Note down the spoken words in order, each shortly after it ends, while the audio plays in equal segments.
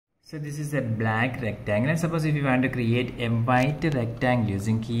So this is a black rectangle, and suppose if you want to create a white rectangle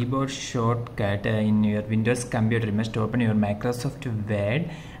using keyboard shortcut in your Windows computer, you must open your Microsoft Word,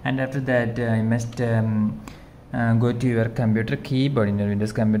 and after that you must go to your computer keyboard. In your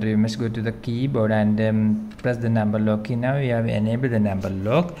Windows computer, you must go to the keyboard and press the number lock key. Now you have enabled the number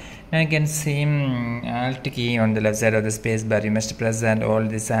lock. Now you can see Alt key on the left side of the space bar. You must press and hold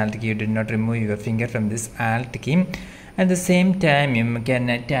this Alt key. You do not remove your finger from this Alt key. At the same time, you can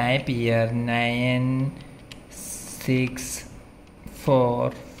type here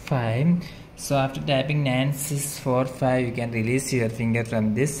 9645. So after typing 9645, you can release your finger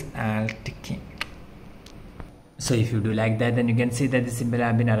from this Alt key. So if you do like that, then you can see that the symbol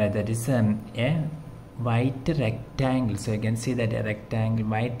have been arrived. That is a white rectangle. So you can see that a rectangle,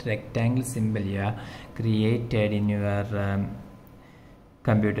 white rectangle symbol here created in your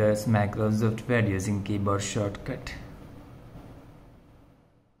computer's Microsoft Word using keyboard shortcut.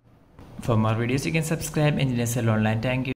 For more videos, you can subscribe Engineer Cell Online. Thank you.